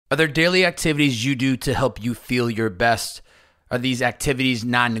Are there daily activities you do to help you feel your best? Are these activities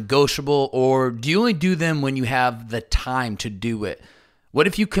non-negotiable, or do you only do them when you have the time to do it? What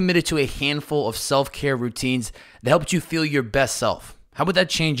if you committed to a handful of self-care routines that helped you feel your best self? How would that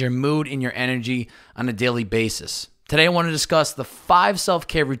change your mood and your energy on a daily basis? Today, I want to discuss the 5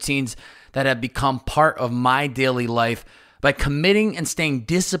 self-care routines that have become part of my daily life. By committing and staying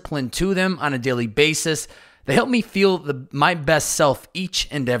disciplined to them on a daily basis, they help me feel my best self each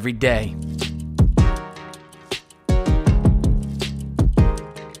and every day.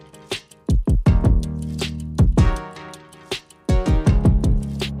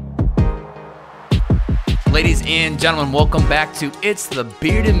 Ladies and gentlemen, welcome back to It's the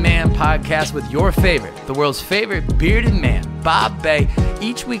Bearded Man podcast with your favorite, the world's favorite bearded man, Bob Bay.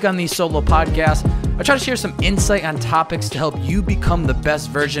 Each week on these solo podcasts, I try to share some insight on topics to help you become the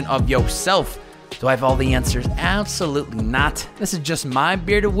best version of yourself. Do I have all the answers? Absolutely not. This is just my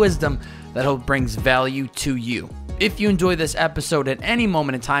bearded wisdom that hope brings value to you. If you enjoy this episode at any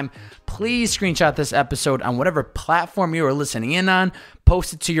moment in time, please screenshot this episode on whatever platform you are listening in on,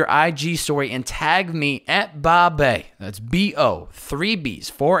 post it to your IG story, and tag me at Bob Bay. That's B-O, 3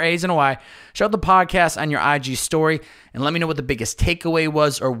 B's, 4 A's, and a Y. Show the podcast on your IG story and let me know what the biggest takeaway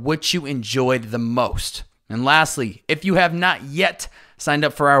was or what you enjoyed the most. And lastly, if you have not yet signed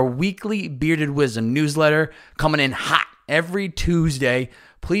up for our weekly Bearded Wisdom newsletter coming in hot every Tuesday,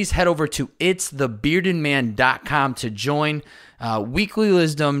 please head over to itsthebeardedman.com to join. Weekly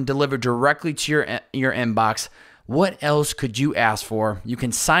wisdom delivered directly to your inbox. What else could you ask for? You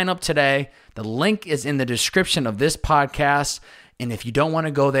can sign up today. The link is in the description of this podcast. And if you don't want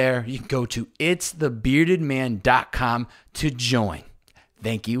to go there, you can go to itsthebeardedman.com to join.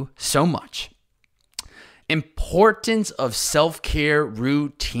 Thank you so much. Importance of self-care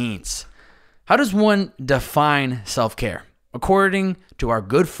routines. How does one define self-care? According to our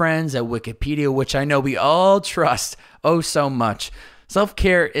good friends at Wikipedia, which I know we all trust oh so much,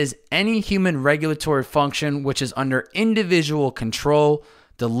 self-care is any human regulatory function which is under individual control,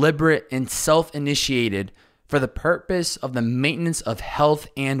 deliberate, and self-initiated for the purpose of the maintenance of health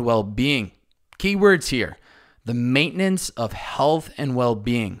and well-being. Keywords here, the maintenance of health and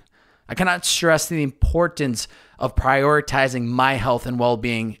well-being. I cannot stress the importance of prioritizing my health and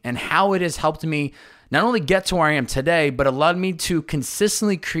well-being and how it has helped me not only get to where I am today, but allowed me to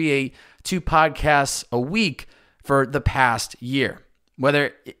consistently create 2 podcasts a week for the past year.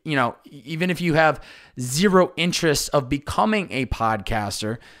 Whether, even if you have zero interest of becoming a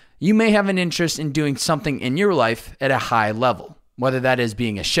podcaster, you may have an interest in doing something in your life at a high level, whether that is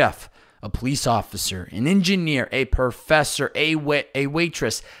being a chef, a police officer, an engineer, a professor, a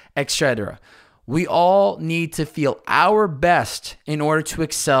waitress, etc. We all need to feel our best in order to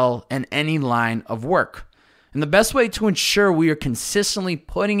excel in any line of work. And the best way to ensure we are consistently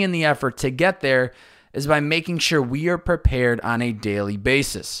putting in the effort to get there is by making sure we are prepared on a daily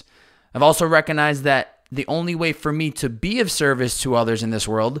basis. I've also recognized that the only way for me to be of service to others in this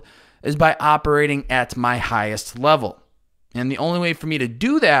world is by operating at my highest level. And the only way for me to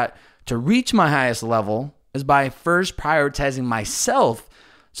do that, to reach my highest level, is by first prioritizing myself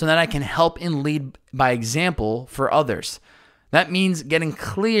so that I can help and lead by example for others. That means getting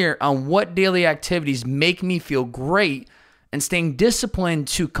clear on what daily activities make me feel great and staying disciplined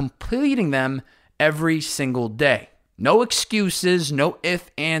to completing them every single day. No excuses, no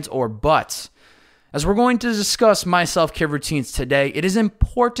ifs, ands, or buts. As we're going to discuss my self-care routines today, it is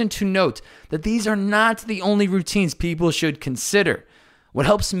important to note that these are not the only routines people should consider. What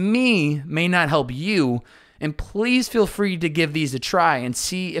helps me may not help you, and please feel free to give these a try and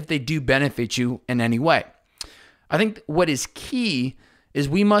see if they do benefit you in any way. I think what is key is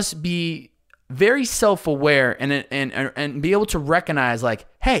we must be very self-aware and be able to recognize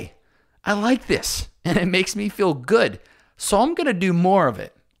hey, I like this and it makes me feel good, so I'm going to do more of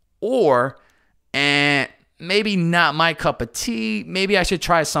it. Or, maybe not my cup of tea, maybe I should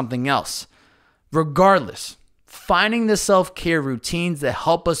try something else. Regardless, finding the self-care routines that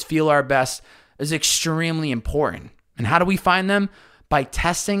help us feel our best is extremely important. And how do we find them? By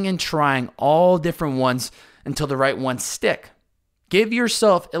testing and trying all different ones until the right ones stick. Give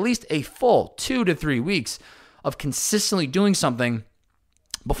yourself at least a full 2 to 3 weeks of consistently doing something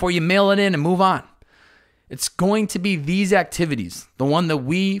before you mail it in and move on. It's going to be these activities, the one that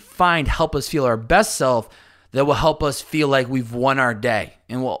we find help us feel our best self, that will help us feel like we've won our day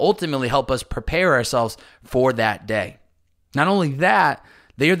and will ultimately help us prepare ourselves for that day. Not only that,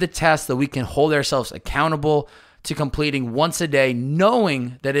 they are the tests that we can hold ourselves accountable to completing once a day,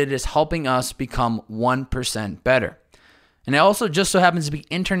 knowing that it is helping us become 1% better. And it also just so happens to be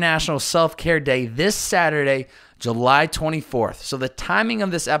International Self-Care Day this Saturday, July 24th. So the timing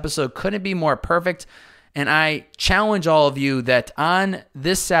of this episode couldn't be more perfect. And I challenge all of you that on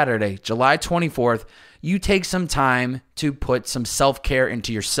this Saturday, July 24th, you take some time to put some self-care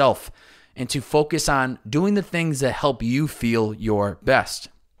into yourself and to focus on doing the things that help you feel your best.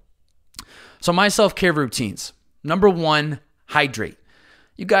 So my self-care routines. Number 1, hydrate.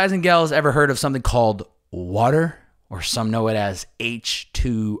 You guys and gals ever heard of something called water? Or some know it as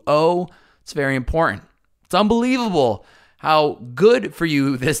H2O. It's very important. It's unbelievable how good for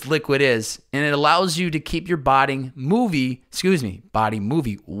you this liquid is, and it allows you to keep your body moving.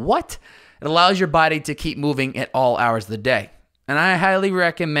 What? It allows your body to keep moving at all hours of the day. And I highly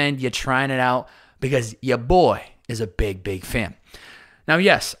recommend you trying it out because your boy is a big, big fan. Now,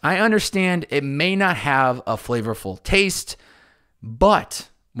 yes, I understand it may not have a flavorful taste, but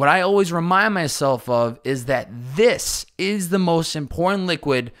what I always remind myself of is that this is the most important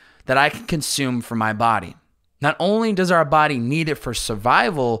liquid that I can consume for my body. Not only does our body need it for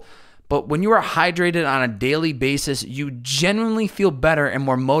survival, but when you are hydrated on a daily basis, you genuinely feel better and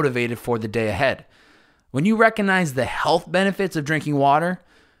more motivated for the day ahead. When you recognize the health benefits of drinking water,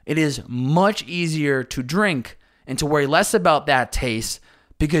 it is much easier to drink and to worry less about that taste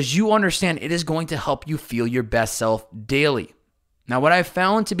because you understand it is going to help you feel your best self daily. Now, what I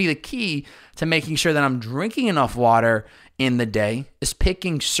found to be the key to making sure that I'm drinking enough water in the day is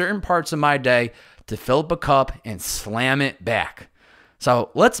picking certain parts of my day to fill up a cup and slam it back.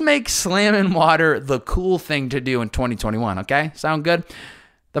 So let's make slamming water the cool thing to do in 2021, okay? Sound good?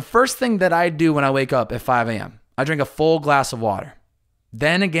 The first thing that I do when I wake up at 5 a.m., I drink a full glass of water.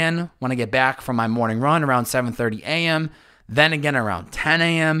 Then again, when I get back from my morning run around 7:30 a.m., then again around 10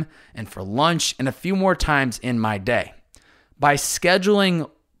 a.m., and for lunch, and a few more times in my day. By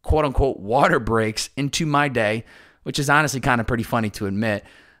scheduling quote-unquote water breaks into my day, which is honestly kind of pretty funny to admit,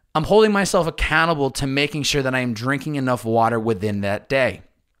 I'm holding myself accountable to making sure that I am drinking enough water within that day.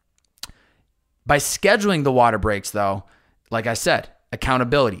 By scheduling the water breaks, though, like I said,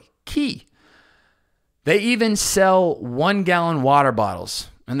 accountability, key. They even sell 1-gallon water bottles,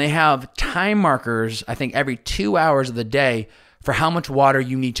 and they have time markers, I think, every 2 hours of the day for how much water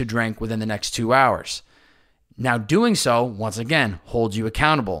you need to drink within the next 2 hours. Now, doing so, once again, holds you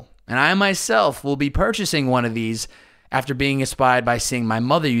accountable. And I myself will be purchasing one of these after being inspired by seeing my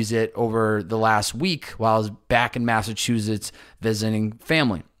mother use it over the last week while I was back in Massachusetts visiting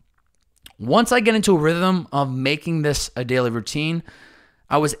family. Once I get into a rhythm of making this a daily routine,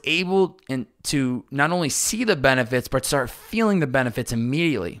 I was able to not only see the benefits, but start feeling the benefits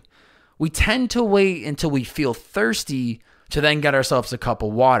immediately. We tend to wait until we feel thirsty to then get ourselves a cup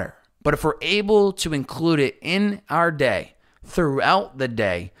of water. But if we're able to include it in our day, throughout the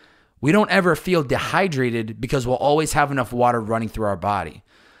day, we don't ever feel dehydrated because we'll always have enough water running through our body.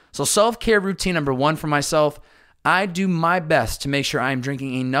 So self-care routine number 1 for myself, I do my best to make sure I'm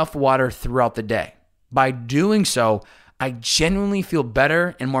drinking enough water throughout the day. By doing so, I genuinely feel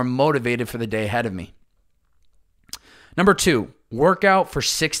better and more motivated for the day ahead of me. Number 2, workout for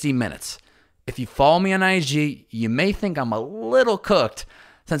 60 minutes. If you follow me on IG, you may think I'm a little cooked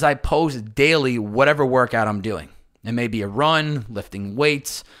since I post daily whatever workout I'm doing. It may be a run, lifting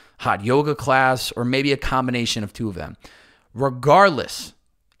weights, hot yoga class, or maybe a combination of two of them. Regardless,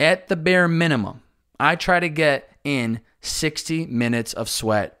 at the bare minimum, I try to get in 60 minutes of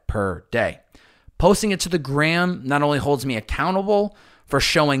sweat per day. Posting it to the gram not only holds me accountable for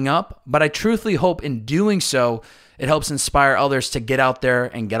showing up, but I truthfully hope in doing so, it helps inspire others to get out there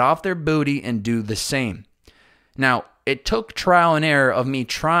and get off their booty and do the same. Now, it took trial and error of me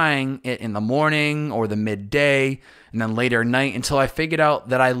trying it in the morning or the midday and then later at night until I figured out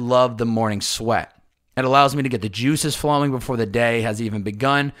that I love the morning sweat. It allows me to get the juices flowing before the day has even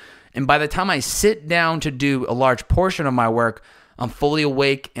begun. And by the time I sit down to do a large portion of my work, I'm fully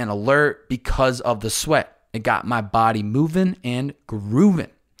awake and alert because of the sweat. It got my body moving and grooving.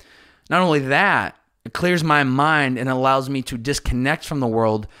 Not only that, it clears my mind and allows me to disconnect from the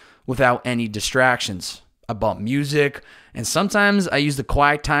world without any distractions. I bump music, and sometimes I use the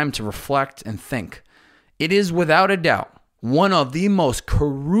quiet time to reflect and think. It is without a doubt one of the most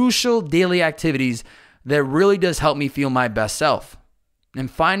crucial daily activities that really does help me feel my best self. And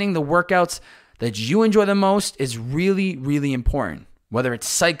finding the workouts that you enjoy the most is really, really important. Whether it's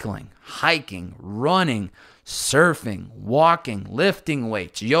cycling, hiking, running, surfing, walking, lifting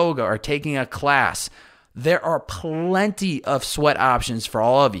weights, yoga, or taking a class, there are plenty of sweat options for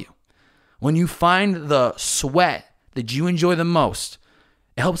all of you. When you find the sweat that you enjoy the most,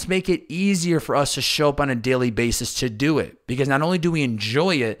 it helps make it easier for us to show up on a daily basis to do it. Because not only do we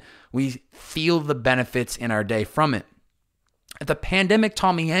enjoy it, we feel the benefits in our day from it. If the pandemic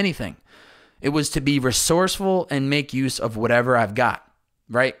taught me anything, it was to be resourceful and make use of whatever I've got,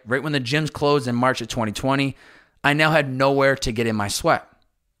 right? Right when the gyms closed in March of 2020, I now had nowhere to get in my sweat.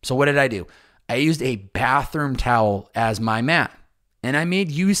 So what did I do? I used a bathroom towel as my mat, and I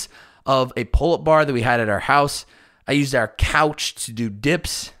made use of a pull-up bar that we had at our house. I used our couch to do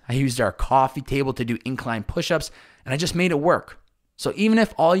dips. I used our coffee table to do incline push-ups, and I just made it work. So even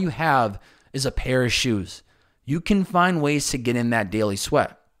if all you have is a pair of shoes, you can find ways to get in that daily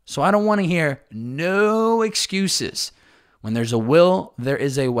sweat. So I don't want to hear no excuses. When there's a will, there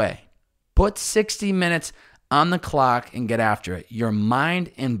is a way. Put 60 minutes on the clock and get after it. Your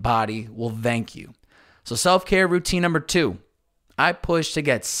mind and body will thank you. So self-care routine number 2. I push to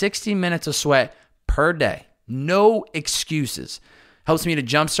get 60 minutes of sweat per day. No excuses. Helps me to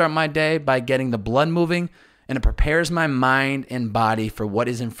jumpstart my day by getting the blood moving, and it prepares my mind and body for what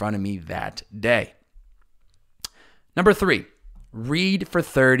is in front of me that day. Number 3, read for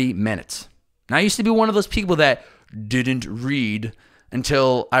 30 minutes. Now, I used to be one of those people that didn't read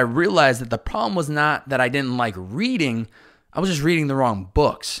until I realized that the problem was not that I didn't like reading, I was just reading the wrong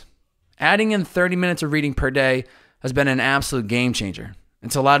books. Adding in 30 minutes of reading per day has been an absolute game changer.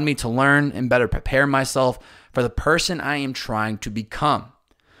 It's allowed me to learn and better prepare myself for the person I am trying to become.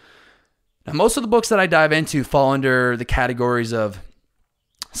 Now, most of the books that I dive into fall under the categories of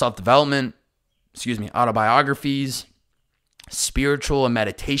self-development, autobiographies, spiritual and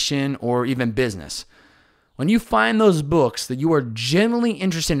meditation, or even business. When you find those books that you are genuinely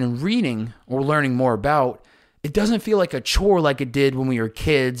interested in reading or learning more about, it doesn't feel like a chore like it did when we were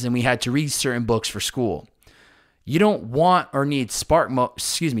kids and we had to read certain books for school. You don't want or need spark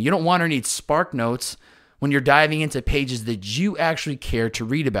notes when you're diving into pages that you actually care to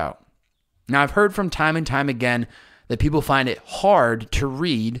read about. Now, I've heard from time and time again that people find it hard to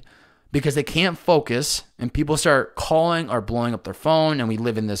read because they can't focus, and people start calling or blowing up their phone, and we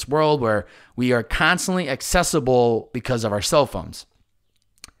live in this world where we are constantly accessible because of our cell phones.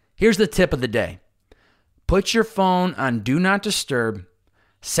 Here's the tip of the day. Put your phone on Do Not Disturb,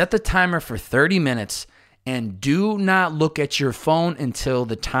 set the timer for 30 minutes, and do not look at your phone until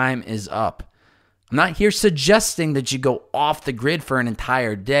the time is up. I'm not here suggesting that you go off the grid for an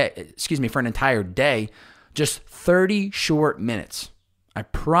entire day, just 30 short minutes. I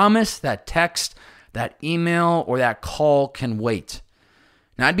promise that text, that email, or that call can wait.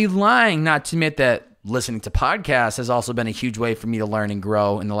 Now, I'd be lying not to admit that listening to podcasts has also been a huge way for me to learn and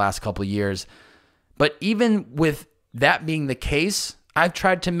grow in the last couple of years. But even with that being the case, I've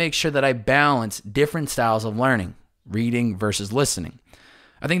tried to make sure that I balance different styles of learning, reading versus listening.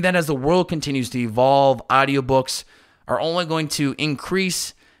 I think that as the world continues to evolve, audiobooks are only going to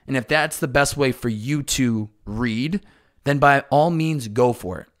increase. And if that's the best way for you to read, then by all means, go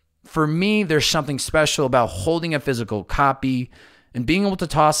for it. For me, there's something special about holding a physical copy and being able to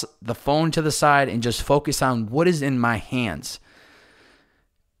toss the phone to the side and just focus on what is in my hands.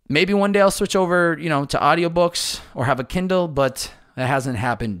 Maybe one day I'll switch over, to audiobooks or have a Kindle, but that hasn't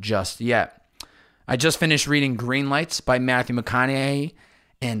happened just yet. I just finished reading Green Lights by Matthew McConaughey,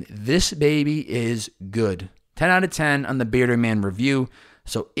 and this baby is good. 10 out of 10 on the Bearded Man review.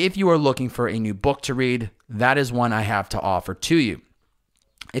 So if you are looking for a new book to read, that is one I have to offer to you.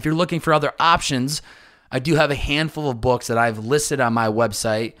 If you're looking for other options, I do have a handful of books that I've listed on my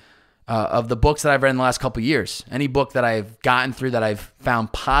website of the books that I've read in the last couple of years. Any book that I've gotten through that I've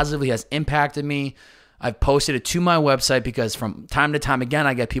found positively has impacted me, I've posted it to my website because from time to time, again,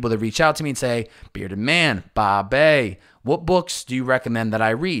 I get people that reach out to me and say, Bearded Man, Bob A., what books do you recommend that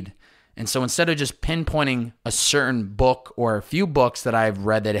I read? And so instead of just pinpointing a certain book or a few books that I've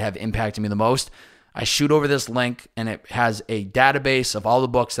read that have impacted me the most, I shoot over this link and it has a database of all the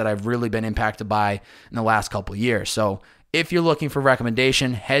books that I've really been impacted by in the last couple of years. So if you're looking for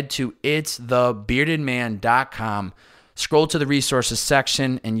recommendation, head to itsthebeardedman.com, scroll to the resources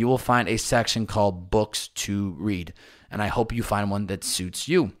section, and you will find a section called Books to Read. And I hope you find one that suits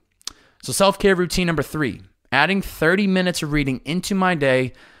you. So self-care routine number 3, adding 30 minutes of reading into my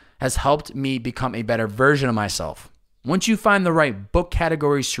day has helped me become a better version of myself. Once you find the right book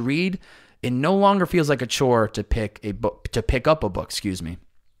categories to read, it no longer feels like a chore to pick up a book.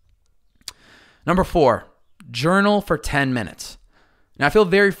 Number 4, journal for 10 minutes. Now, I feel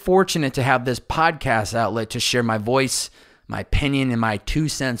very fortunate to have this podcast outlet to share my voice, my opinion, and my 2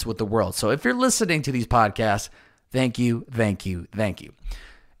 cents with the world. So if you're listening to these podcasts, thank you, thank you, thank you.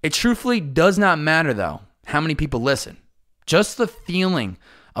 It truthfully does not matter, though, how many people listen. Just the feeling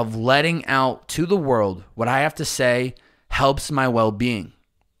of letting out to the world what I have to say helps my well-being.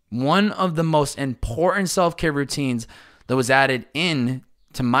 One of the most important self-care routines that was added in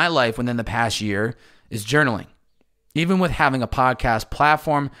to my life within the past year is journaling. Even with having a podcast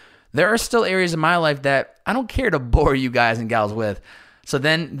platform, there are still areas of my life that I don't care to bore you guys and gals with. So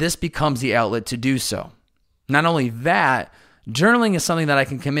then this becomes the outlet to do so. Not only that, journaling is something that I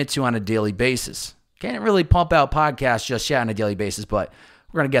can commit to on a daily basis. Can't really pump out podcasts just yet on a daily basis, but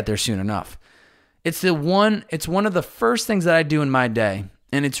we're going to get there soon enough. It's one of the first things that I do in my day,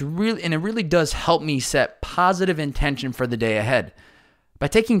 and it really does help me set positive intention for the day ahead by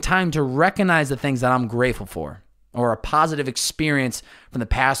taking time to recognize the things that I'm grateful for, or a positive experience from the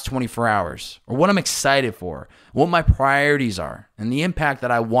past 24 hours, or what I'm excited for, what my priorities are, and the impact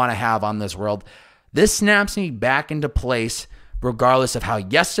that I want to have on this world. This snaps me back into place regardless of how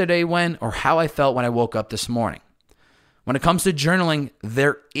yesterday went or how I felt when I woke up this morning. When it comes to journaling,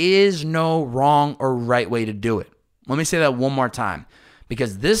 there is no wrong or right way to do it. Let me say that one more time,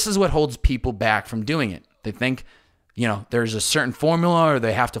 because this is what holds people back from doing it. They think, there's a certain formula or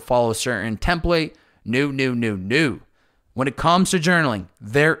they have to follow a certain template. No. When it comes to journaling,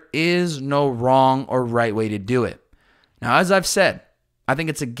 there is no wrong or right way to do it. Now, as I've said, I think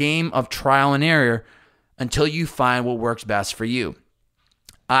it's a game of trial and error until you find what works best for you.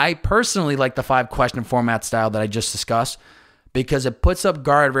 I personally like the 5-question format style that I just discussed because it puts up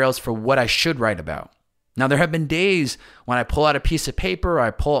guardrails for what I should write about. Now, there have been days when I pull out a piece of paper, or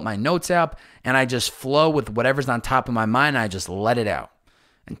I pull up my notes app, and I just flow with whatever's on top of my mind, and I just let it out.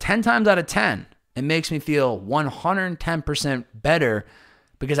 And 10 times out of 10, it makes me feel 110% better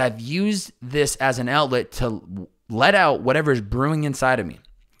because I've used this as an outlet to let out whatever is brewing inside of me.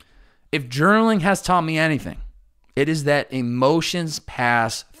 If journaling has taught me anything, it is that emotions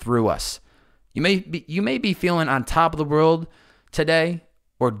pass through us. You may be feeling on top of the world today,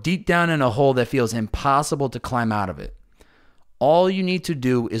 or deep down in a hole that feels impossible to climb out of it. All you need to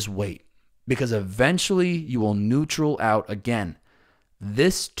do is wait, because eventually you will neutral out again.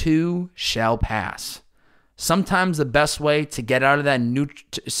 This too shall pass. Sometimes the best way to get out of that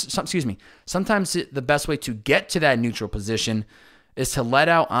sometimes the best way to get to that neutral position is to let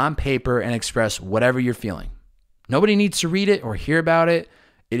out on paper and express whatever you're feeling. Nobody needs to read it or hear about it.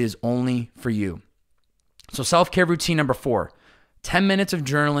 It is only for you. So self-care routine number 4, 10 minutes of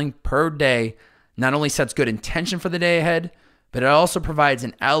journaling per day not only sets good intention for the day ahead, but it also provides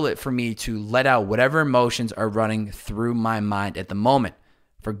an outlet for me to let out whatever emotions are running through my mind at the moment,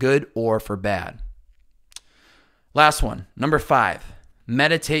 for good or for bad. Last one, number 5,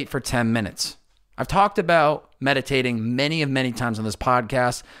 meditate for 10 minutes. I've talked about meditating many times on this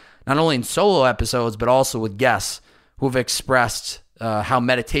podcast, not only in solo episodes, but also with guests who have expressed how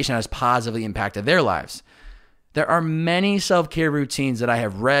meditation has positively impacted their lives. There are many self-care routines that I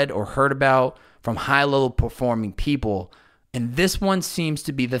have read or heard about from high-level performing people, and this one seems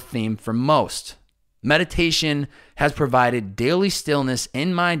to be the theme for most. Meditation has provided daily stillness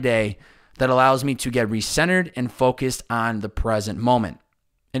in my day that allows me to get recentered and focused on the present moment.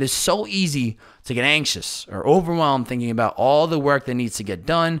 It is so easy to get anxious or overwhelmed thinking about all the work that needs to get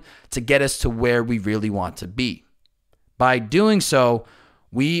done to get us to where we really want to be. By doing so,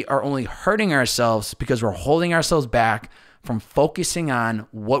 we are only hurting ourselves because we're holding ourselves back from focusing on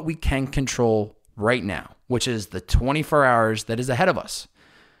what we can control right now, which is the 24 hours that is ahead of us.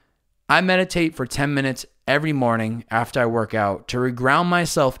 I meditate for 10 minutes every morning after I work out to reground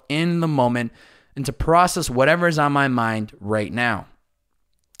myself in the moment and to process whatever is on my mind right now.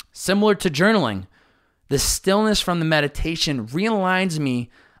 Similar to journaling, the stillness from the meditation realigns me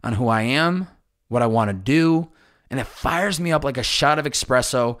on who I am, what I want to do, and it fires me up like a shot of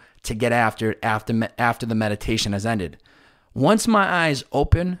espresso to get after the meditation has ended. Once my eyes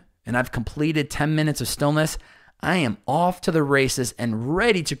open and I've completed 10 minutes of stillness, I am off to the races and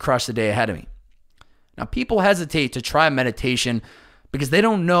ready to crush the day ahead of me. Now, people hesitate to try meditation because they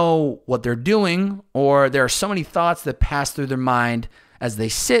don't know what they're doing, or there are so many thoughts that pass through their mind as they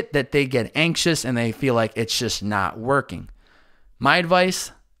sit that they get anxious and they feel like it's just not working. My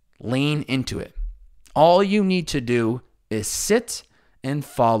advice, lean into it. All you need to do is sit and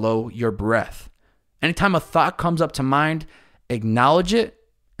follow your breath. Anytime a thought comes up to mind, acknowledge it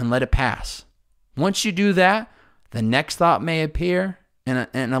and let it pass. Once you do that, the next thought may appear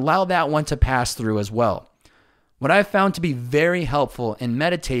and allow that one to pass through as well. What I've found to be very helpful in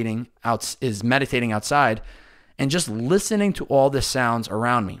meditating is meditating outside and just listening to all the sounds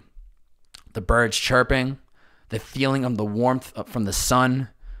around me. The birds chirping, the feeling of the warmth from the sun,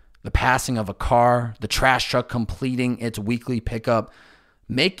 the passing of a car, the trash truck completing its weekly pickup.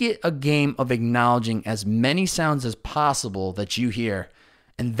 Make it a game of acknowledging as many sounds as possible that you hear,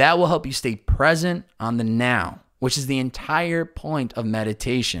 and that will help you stay present on the now, which is the entire point of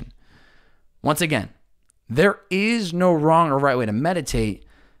meditation. Once again, there is no wrong or right way to meditate.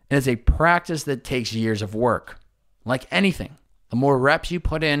 It is a practice that takes years of work. Like anything, the more reps you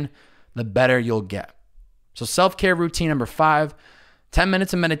put in, the better you'll get. So self-care routine number 5, 10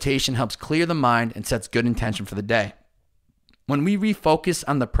 minutes of meditation helps clear the mind and sets good intention for the day. When we refocus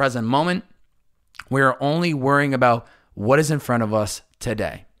on the present moment, we are only worrying about what is in front of us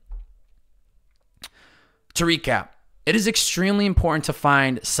today. To recap, it is extremely important to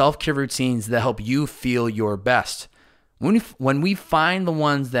find self-care routines that help you feel your best. When we find the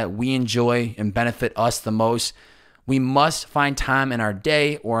ones that we enjoy and benefit us the most, we must find time in our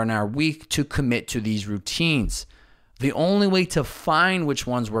day or in our week to commit to these routines. The only way to find which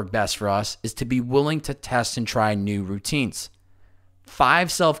ones work best for us is to be willing to test and try new routines.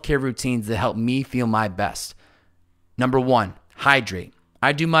 5 self-care routines that help me feel my best. Number 1, hydrate.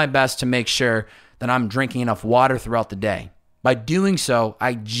 I do my best to make sure that I'm drinking enough water throughout the day. By doing so,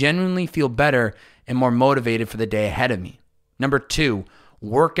 I genuinely feel better and more motivated for the day ahead of me. Number 2,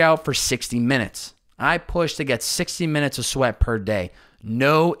 work out for 60 minutes. I push to get 60 minutes of sweat per day.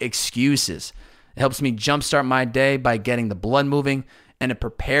 No excuses. It helps me jumpstart my day by getting the blood moving, and it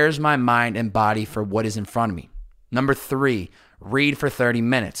prepares my mind and body for what is in front of me. Number 3, read for 30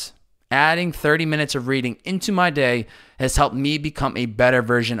 minutes. Adding 30 minutes of reading into my day has helped me become a better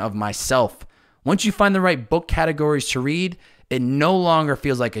version of myself. Once you find the right book categories to read, it no longer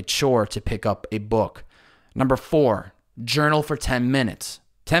feels like a chore to pick up a book. Number 4, journal for 10 minutes.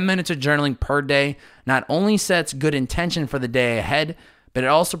 10 minutes of journaling per day not only sets good intention for the day ahead, but it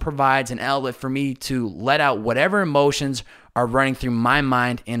also provides an outlet for me to let out whatever emotions are running through my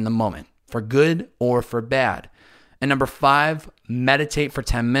mind in the moment, for good or for bad. And number 5, meditate for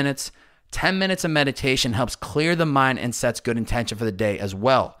 10 minutes. 10 minutes of meditation helps clear the mind and sets good intention for the day as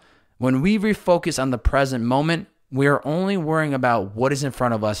well. When we refocus on the present moment, we are only worrying about what is in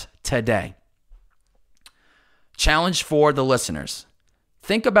front of us today. Challenge for the listeners.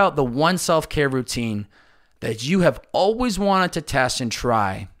 Think about the one self-care routine that you have always wanted to test and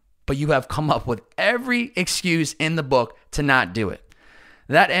try, but you have come up with every excuse in the book to not do it.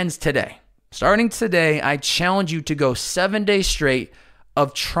 That ends today. Starting today, I challenge you to go 7 days straight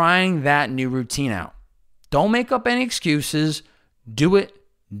of trying that new routine out. Don't make up any excuses. Do it,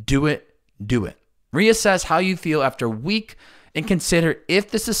 do it, do it. Reassess how you feel after a week and consider if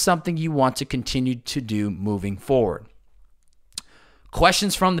this is something you want to continue to do moving forward.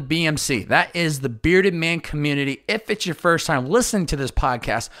 Questions from the BMC. That is the Bearded Man community. If it's your first time listening to this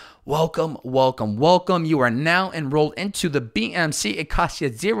podcast, welcome, welcome, welcome. You are now enrolled into the BMC. It costs you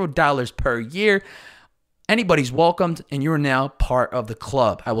 $0 per year. Anybody's welcomed, and you are now part of the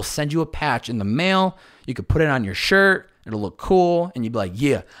club. I will send you a patch in the mail. You can put it on your shirt. It'll look cool, and you'll be like,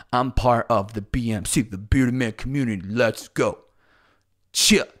 yeah, I'm part of the BMC, the Bearded Man community. Let's go.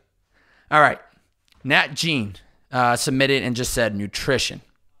 Chill. All right. Nat Jean submitted and just said nutrition.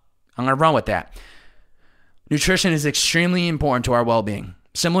 I'm going to run with that. Nutrition is extremely important to our well-being.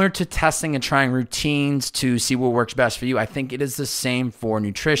 Similar to testing and trying routines to see what works best for you, I think it is the same for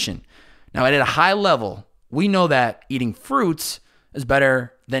nutrition. Now, at a high level, we know that eating fruits is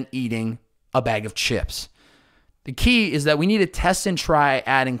better than eating a bag of chips. The key is that we need to test and try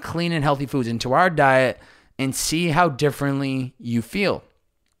adding clean and healthy foods into our diet and see how differently you feel.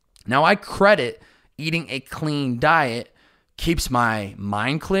 Now, I credit eating a clean diet keeps my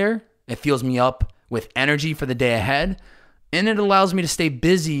mind clear. It fills me up with energy for the day ahead, and it allows me to stay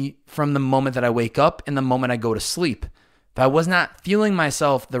busy from the moment that I wake up and the moment I go to sleep. If I was not fueling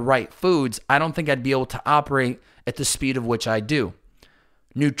myself the right foods, I don't think I'd be able to operate at the speed of which I do.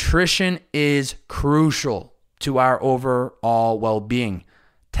 Nutrition is crucial to our overall well-being.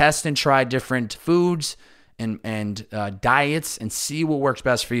 Test and try different foods and diets and see what works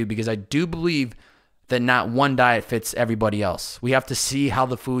best for you, because I do believe that not one diet fits everybody else. We have to see how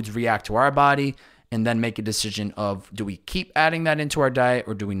the foods react to our body and then make a decision of, do we keep adding that into our diet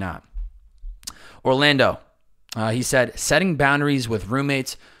or do we not? Orlando, he said, setting boundaries with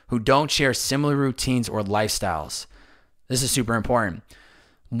roommates who don't share similar routines or lifestyles. This is super important.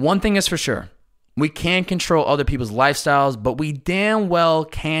 One thing is for sure, we can't control other people's lifestyles, but we damn well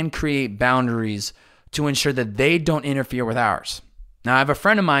can create boundaries to ensure that they don't interfere with ours. Now, I have a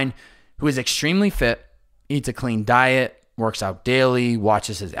friend of mine who is extremely fit, eats a clean diet, works out daily,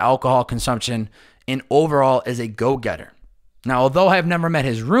 watches his alcohol consumption, and overall is a go-getter. Now, although I have never met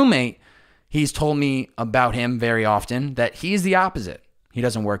his roommate, he's told me about him very often that he's the opposite. He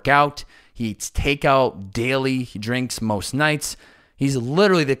doesn't work out. He eats takeout daily. He drinks most nights. He's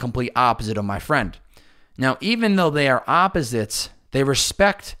literally the complete opposite of my friend. Now, even though they are opposites, they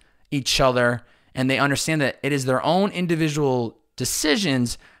respect each other and they understand that it is their own individual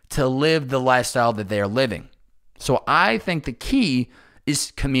decisions to live the lifestyle that they are living. So I think the key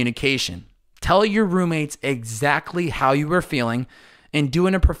is communication. Tell your roommates exactly how you are feeling and do it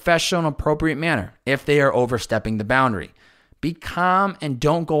in a professional and appropriate manner if they are overstepping the boundary. Be calm and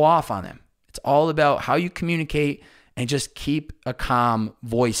don't go off on them. It's all about how you communicate and just keep a calm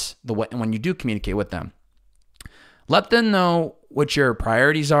voice when you do communicate with them. Let them know what your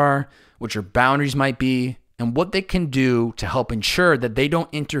priorities are, what your boundaries might be, and what they can do to help ensure that they don't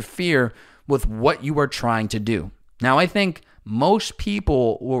interfere with what you are trying to do. Now, I think most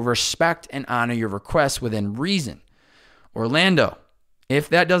people will respect and honor your requests within reason. Orlando, if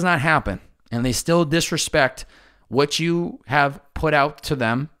that does not happen and they still disrespect what you have put out to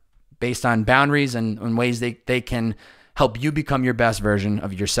them based on boundaries and ways they can help you become your best version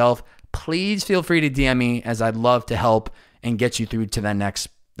of yourself, please feel free to DM me, as I'd love to help and get you through to that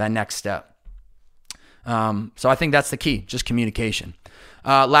next step. So I think that's the key, just communication.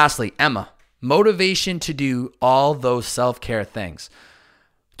 Lastly, Emma, motivation to do all those self-care things.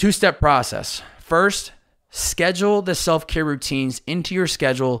 2-step process. First, schedule the self-care routines into your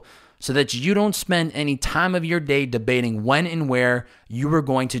schedule so that you don't spend any time of your day debating when and where you are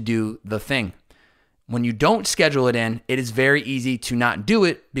going to do the thing. When you don't schedule it in, it is very easy to not do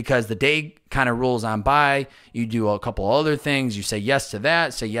it because the day kind of rolls on by. You do a couple other things. You say yes to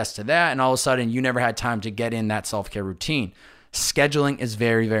that, and all of a sudden you never had time to get in that self-care routine. Scheduling is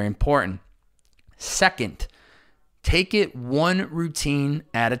very, very important. Second, take it one routine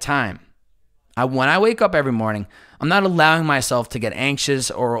at a time. When I wake up every morning, I'm not allowing myself to get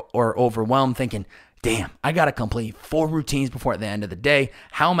anxious or overwhelmed thinking, damn, I got to complete 4 routines before the end of the day.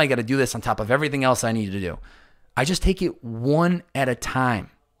 How am I going to do this on top of everything else I need to do? I just take it one at a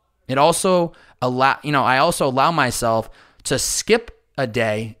time. I also allow myself to skip a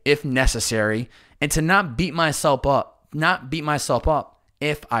day if necessary and to not beat myself up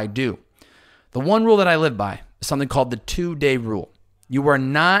if I do. The one rule that I live by is something called the 2-day rule. You are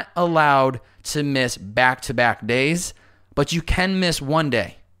not allowed to miss back-to-back days, but you can miss one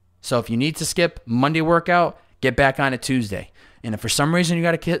day. So if you need to skip Monday workout, get back on it Tuesday. And if for some reason you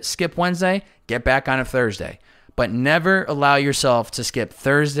got to skip Wednesday, get back on it Thursday. But never allow yourself to skip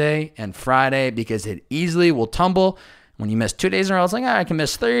Thursday and Friday because it easily will tumble. When you miss 2 days in a row, it's like, I can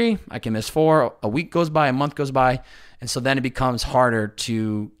miss 3, I can miss 4, a week goes by, a month goes by. And so then it becomes harder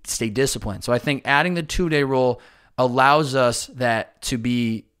to stay disciplined. So I think adding the 2-day rule allows us to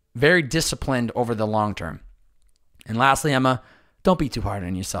be very disciplined over the long term. And lastly, Emma, don't be too hard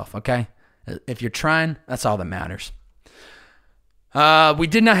on yourself, okay? If you're trying, that's all that matters. We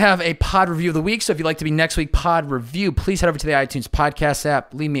did not have a pod review of the week, so if you'd like to be next week pod review, please head over to the iTunes podcast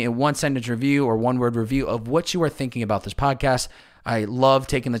app. Leave me a 1-sentence review or 1-word review of what you are thinking about this podcast. I love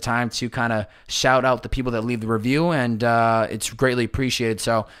taking the time to kind of shout out the people that leave the review, and it's greatly appreciated.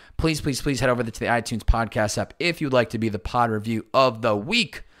 So please head over to the iTunes podcast app if you'd like to be the pod review of the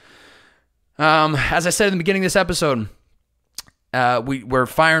week. As I said in the beginning of this episode, we're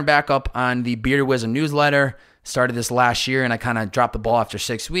firing back up on the Bearded Wisdom newsletter. Started this last year, and I kind of dropped the ball after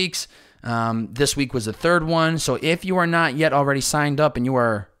 6 weeks. This week was the 3rd one. So if you are not yet already signed up and you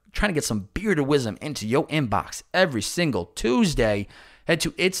are trying to get some Bearded Wisdom into your inbox every single Tuesday, head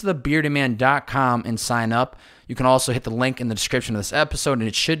to itsthebeardedman.com and sign up. You can also hit the link in the description of this episode, and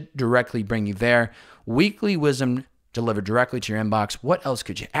it should directly bring you there. Weekly wisdom delivered directly to your inbox. What else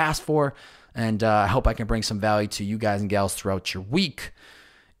could you ask for? And I hope I can bring some value to you guys and gals throughout your week.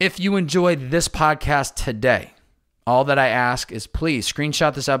 If you enjoyed this podcast today, all that I ask is please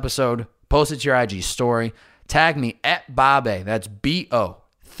screenshot this episode, post it to your IG story, tag me at Babe, that's B-O,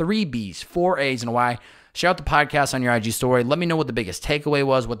 3 B's, 4 A's, and a Y. Share out the podcast on your IG story. Let me know what the biggest takeaway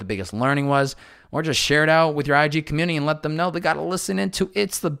was, what the biggest learning was, or just share it out with your IG community and let them know they got to listen into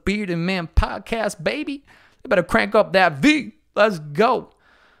It's the Bearded Man podcast, baby. You better crank up that V. Let's go.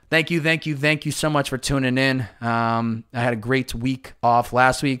 Thank you so much for tuning in. I had a great week off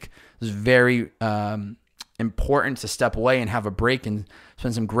last week. It was very important to step away and have a break and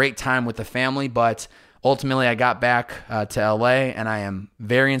spend some great time with the family. But ultimately, I got back to LA, and I am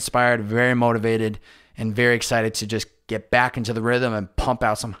very inspired, very motivated, and very excited to just get back into the rhythm and pump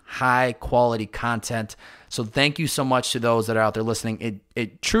out some high-quality content. So thank you so much to those that are out there listening.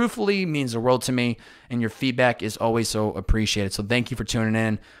 It truthfully means the world to me, and your feedback is always so appreciated. So thank you for tuning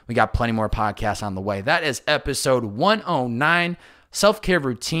in. We got plenty more podcasts on the way. That is episode 109, Self-Care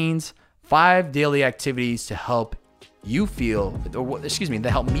Routines, 5 daily activities to help you to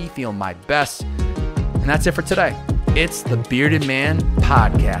help me feel my best. And that's it for today. It's the Bearded Man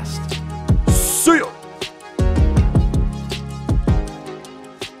Podcast. See ya!